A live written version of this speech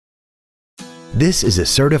This is a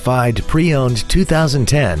certified pre-owned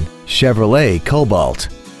 2010 Chevrolet Cobalt.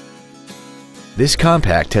 This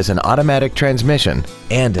compact has an automatic transmission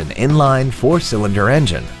and an inline 4-cylinder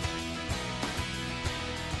engine.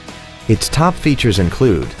 Its top features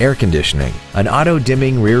include air conditioning, an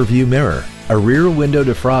auto-dimming rear-view mirror, a rear window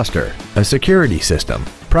defroster, a security system,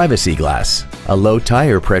 privacy glass, a low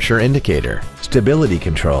tire pressure indicator, stability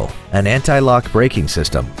control, an anti-lock braking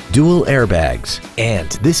system, dual airbags,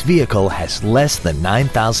 and this vehicle has less than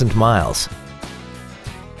 9,000 miles.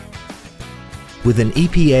 With an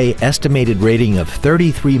EPA estimated rating of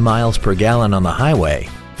 33 miles per gallon on the highway,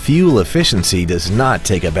 fuel efficiency does not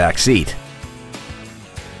take a back seat.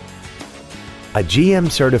 A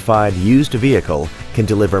GM-certified used vehicle can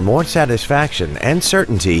deliver more satisfaction and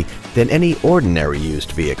certainty than any ordinary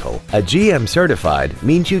used vehicle. A GM-certified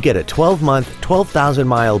means you get a 12-month,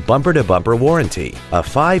 12,000-mile bumper-to-bumper warranty, a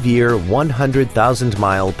 5-year,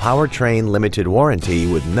 100,000-mile powertrain limited warranty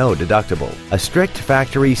with no deductible, a strict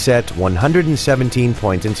factory-set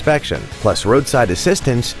 117-point inspection, plus roadside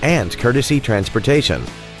assistance and courtesy transportation.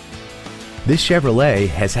 This Chevrolet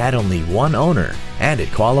has had only one owner, and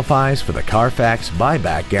it qualifies for the Carfax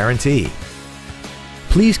buyback guarantee.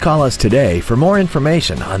 Please call us today for more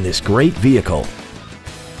information on this great vehicle.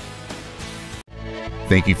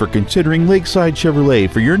 Thank you for considering Lakeside Chevrolet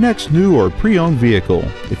for your next new or pre-owned vehicle.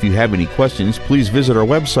 If you have any questions, please visit our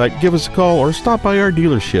website, give us a call, or stop by our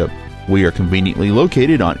dealership. We are conveniently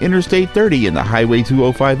located on Interstate 30 in the Highway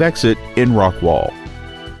 205 exit in Rockwall.